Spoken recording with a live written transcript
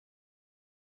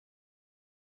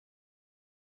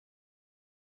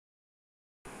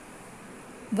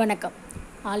வணக்கம்.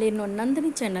 All in one Nandini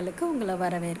சேனலுக்கு உங்களை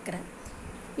வரவேற்கிறேன்.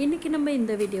 இன்றைக்கி நம்ம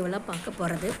இந்த வீடியோவில் பார்க்க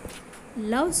போகிறது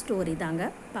லவ் ஸ்டோரி தாங்க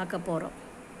பார்க்க போகிறோம்.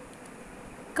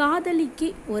 காதலிக்கு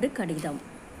ஒரு கடிதம்.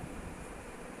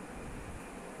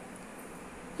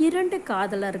 2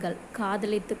 காதலர்கள்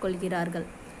காதலித்துக் கொள்கிறார்கள்.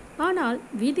 ஆனால்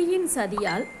விதியின்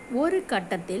சதியால் ஒரு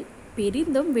கட்டத்தில்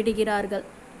பிரிந்தும் விடுகிறார்கள்.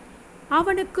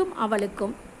 அவனுக்கும்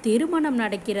அவளுக்கும் திருமணம்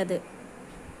நடக்கிறது.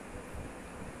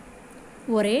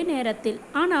 ஒரே நேரத்தில்,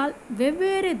 ஆனால்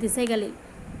வெவ்வேறு திசைகளில்.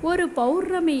 ஒரு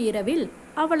பௌர்ணமி இரவில்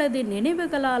அவளது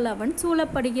நினைவுகளால் அவன்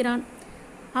சூழப்படுகிறான்.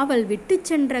 அவள் விட்டு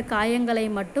சென்ற காயங்களை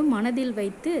மட்டும் மனதில்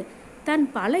வைத்து தன்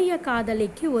பழைய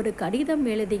காதலிக்கு ஒரு கடிதம்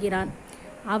எழுதுகிறான்.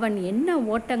 அவன் என்ன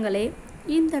ஓட்டங்களே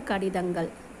இந்த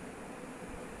கடிதங்கள்.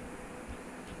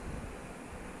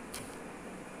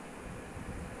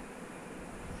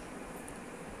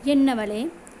 என்னவளே,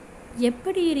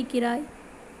 எப்படி இருக்கிறாய்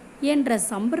என்ற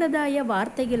சம்பிரதாய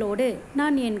வார்த்தைகளோடு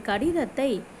நான் என் கடிதத்தை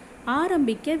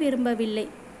ஆரம்பிக்க விரும்பவில்லை.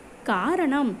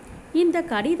 காரணம், இந்த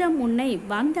கடிதம் உன்னை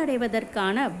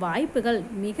வந்தடைவதற்கான வாய்ப்புகள்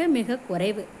மிக மிக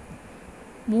குறைவு.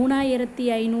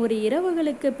 3500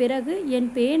 இரவுகளுக்கு பிறகு என்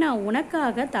பேனா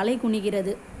உனக்காக தலை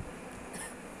குனிகிறது.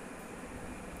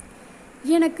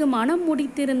 எனக்கு மனம்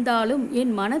முடித்திருந்தாலும்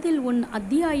என் மனதில் உன்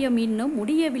அத்தியாயம் இன்னும்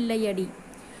முடியவில்லையடி.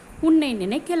 உன்னை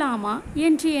நினைக்கலாமா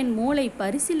என்று என் மூளை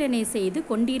பரிசீலனை செய்து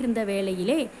கொண்டிருந்த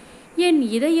வேளையிலே என்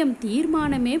இதயம்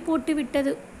தீர்மானமே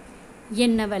போட்டுவிட்டது.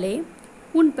 என்னவளே,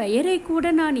 உன் பெயரை கூட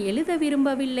நான் எழுத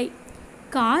விரும்பவில்லை.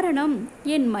 காரணம்,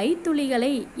 என்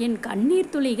மைத்துளிகளை என்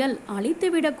கண்ணீர் துளிகள்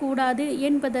அழித்துவிடக்கூடாது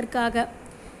என்பதற்காக.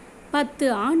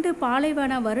 10 ஆண்டு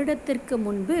பாலைவன வருடத்திற்கு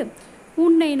முன்பு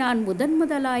உன்னை நான்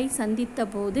முதலாய்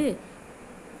சந்தித்த போது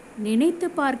நினைத்து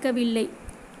பார்க்கவில்லை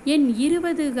என்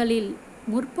 20களில்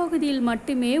முற்பகுதியில்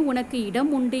மட்டுமே உனக்கு இடம்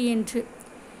உண்டு என்று.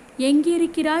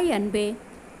 எங்கிருக்கிறாய் அன்பே?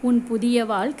 உன் புதிய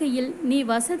வாழ்க்கையில் நீ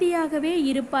வசதியாகவே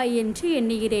இருப்பாய் என்று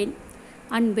எண்ணுகிறேன்.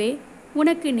 அன்பே,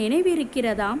 உனக்கு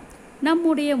நினைவிருக்கிறதா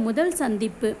நம்முடைய முதல்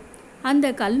சந்திப்பு?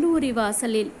 அந்த கல்லூரி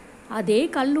வாசலில். அதே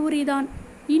கல்லூரிதான்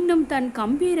இன்னும் தன்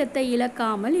கம்பீரத்தை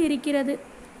இழக்காமல் இருக்கிறது.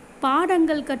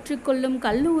 பாடங்கள் கற்றுக்கொள்ளும்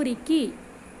கல்லூரிக்கு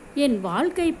என்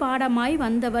வாழ்க்கை பாடமாய்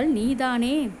வந்தவள்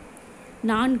நீதானே.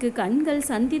 4 கண்கள்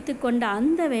சந்தித்து கொண்ட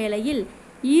அந்த வேளையில்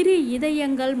 2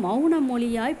 இதயங்கள் மௌன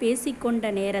மொழியாய் பேசிக்கொண்ட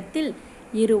நேரத்தில்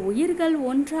 2 உயிர்கள்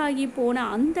ஒன்றாகி போன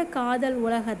அந்த காதல்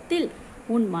உலகத்தில்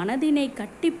உன் மனதினை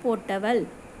கட்டி போட்டவள்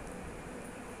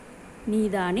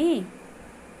நீதானே.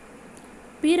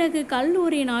 பிறகு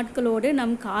கல்லூரி நாட்களோடு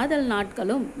நம் காதல்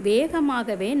நாட்களும்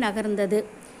வேகமாகவே நகர்ந்தது.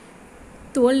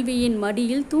 தோல்வியின்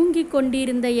மடியில் தூங்கிக்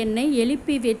கொண்டிருந்த என்னை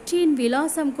எழுப்பி வெற்றியின்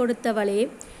விலாசம் கொடுத்தவளே.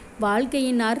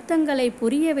 வாழ்க்கையின் அர்த்தங்களை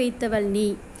புரிய வைத்தவள் நீ.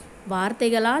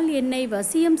 வார்த்தைகளால் என்னை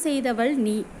வசியம் செய்தவள்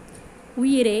நீ.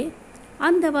 உயிரே,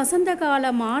 அந்த வசந்த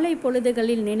கால மாலை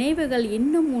பொழுதுகளில் நினைவுகள்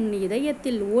இன்னும் உன்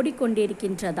இதயத்தில்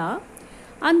ஓடிக்கொண்டிருக்கின்றதா?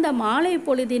 அந்த மாலை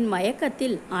பொழுதின்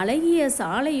மயக்கத்தில் அழகிய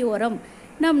சாலையோரம்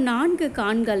நம் 4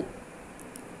 கால்கள்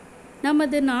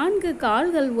நமது 4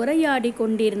 கால்கள் உரையாடி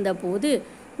கொண்டிருந்த போது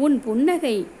உன்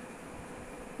புன்னகை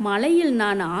மலையில்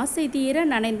நான் ஆசை தீர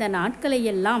நனைந்த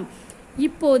நாட்களையெல்லாம்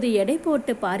இப்போது எடை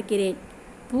போட்டு பார்க்கிறேன்.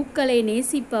 பூக்களை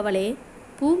நேசிப்பவளே,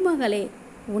 பூமகளே,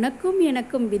 உனக்கும்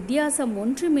எனக்கும் வித்தியாசம்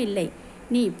ஒன்றுமில்லை.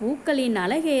 நீ பூக்களின்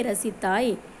அழகை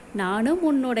ரசித்தாய், நானும்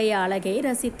உன்னுடைய அழகை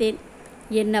ரசித்தேன்.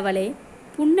 என்னவளே,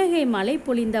 புன்னகை மலை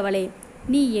பொழிந்தவளே,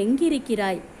 நீ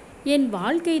எங்கிருக்கிறாய்? என்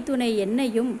வாழ்க்கை துணை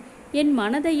என்னையும் என்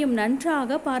மனதையும்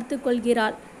நன்றாக பார்த்து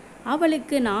கொள்கிறாள்.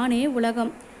 அவளுக்கு நானே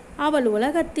உலகம். அவள்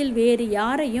உலகத்தில் வேறு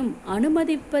யாரையும்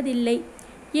அனுமதிப்பதில்லை.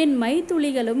 என்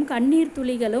மைத்துளிகளும் கண்ணீர்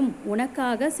துளிகளும்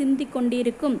உனக்காக சிந்திக்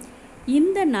கொண்டிருக்கும்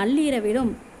இந்த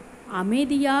நள்ளிரவிலும்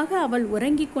அமைதியாக அவள்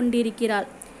உறங்கிக் கொண்டிருக்கிறாள்.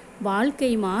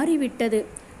 வாழ்க்கை மாறிவிட்டது,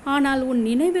 ஆனால் உன்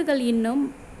நினைவுகள் இன்னும்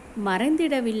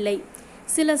மறைந்திடவில்லை.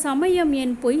 சில சமயம்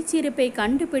என் பொய்ச்சிரிப்பை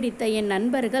கண்டுபிடித்த என்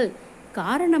நண்பர்கள்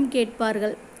காரணம்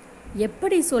கேட்பார்கள்.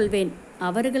 எப்படி சொல்வேன்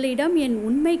அவர்களிடம் என்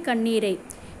உண்மை கண்ணீரை?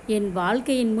 என்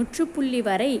வாழ்க்கையின் முற்றுப்புள்ளி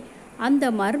வரை அந்த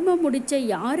மர்ம முடிச்சை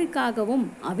யாருக்காகவும்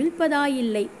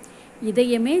அவிழ்ப்பதாயில்லை.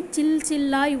 இதயமே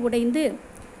சில்லாய் உடைந்து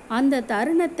அந்த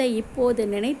தருணத்தை இப்போது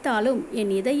நினைத்தாலும்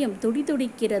என் இதயம்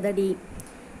துடிதுடிக்கிறதடி.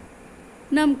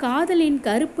 நம் காதலின்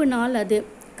கருப்பு நாள் அது.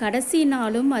 கடைசி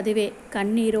நாளும் அதுவே.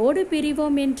 கண்ணீரோடு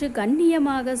பிரிவோம் என்று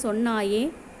கண்ணியமாக சொன்னாயே.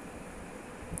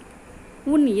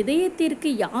 உன்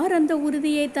இதயத்திற்கு யார் அந்த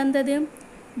உறுதியை தந்தது?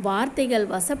 வார்த்தைகள்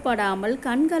வசப்படாமல்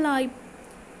கண்களாய்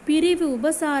பிரிவு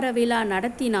உபசார விழா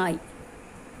நடத்தினாய்.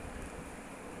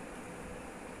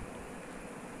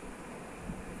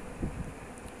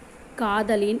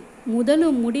 காதலின்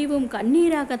முதலும் முடிவும்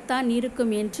கண்ணீராகத்தான்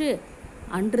இருக்கும் என்று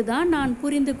அன்றுதான் நான்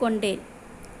புரிந்து கொண்டேன்.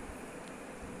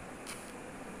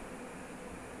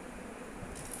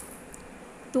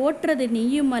 தோற்றது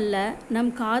நீயும் அல்ல,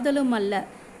 நம் காதலும் அல்ல,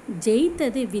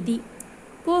 ஜெயித்தது விதி.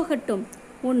 போகட்டும்,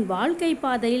 உன் வாழ்க்கை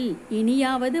பாதையில்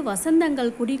இனியாவது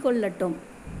வசந்தங்கள் குடிகொள்ளட்டும்.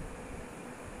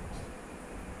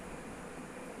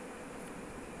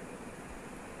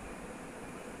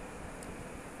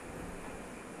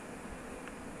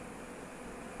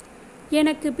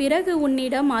 எனக்கு பிறகு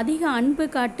உன்னிடம் அதிக அன்பு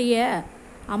காட்டிய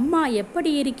அம்மா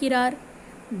எப்படி இருக்கிறார்?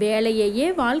 வேலையையே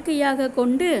வாழ்க்கையாக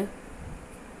கொண்டு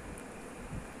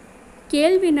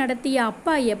கேள்வி நடத்திய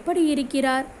அப்பா எப்படி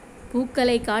இருக்கிறார்?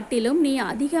 பூக்களை காட்டிலும் நீ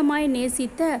அதிகமாய்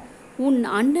நேசித்த உன்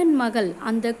அண்ணன் மகள்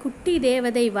அந்த குட்டி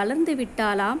தேவதை வளர்ந்து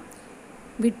விட்டாளாம்.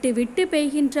 விட்டு விட்டு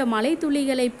பெய்கின்ற மலை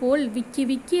துளிகளைப் போல் விக்கி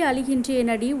விக்கி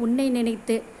அழுகின்றேனடி உன்னை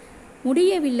நினைத்து.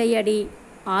 முடியவில்லையடி.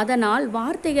 அதனால்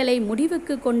வார்த்தைகளை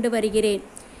முடிவுக்கு கொண்டு வருகிறேன்.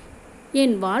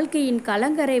 என் வாழ்க்கையின்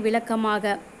கலங்கரை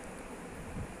விளக்கமாக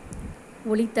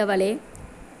ஒலித்தவளே,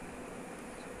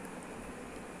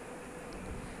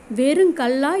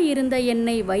 வெறுங்கல்லாய் இருந்த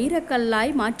என்னை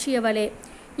வைரக்கல்லாய் மாற்றியவளே,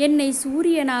 என்னை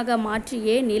சூரியனாக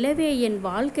மாற்றியே நிலவே என்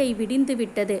வாழ்க்கை விடிந்து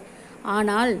விட்டது.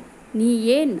 ஆனால் நீ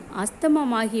ஏன்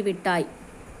அஸ்தமமாகிவிட்டாய்?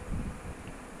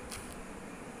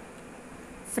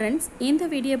 ஃப்ரெண்ட்ஸ், இந்த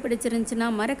வீடியோ பிடிச்சிருந்துச்சுன்னா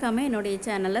மறக்காமல் என்னுடைய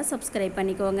சேனலை சப்ஸ்கிரைப்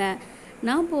பண்ணிக்கோங்க.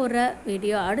 நான் போடுற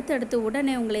வீடியோ அடுத்தடுத்து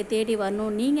உடனே உங்களை தேடி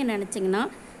வரணும் நீங்கள் நினச்சிங்கன்னா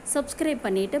சப்ஸ்கிரைப்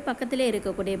பண்ணிவிட்டு பக்கத்திலே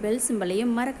இருக்கக்கூடிய பெல்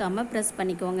சிம்பலையும் மறக்காமல் ப்ரெஸ்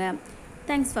பண்ணிக்கோங்க.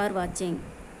 தேங்க்ஸ் ஃபார் வாட்சிங்.